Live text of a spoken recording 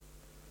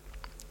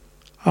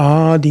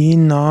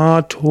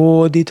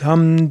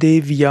Adinatoditam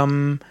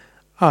divyam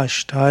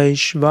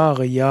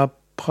ashtaishvarya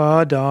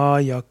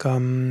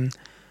pradayakam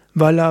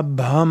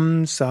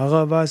Vallabham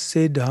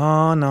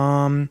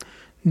sarvasiddhanam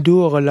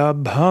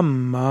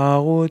durlabham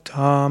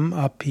marutam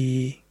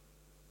api.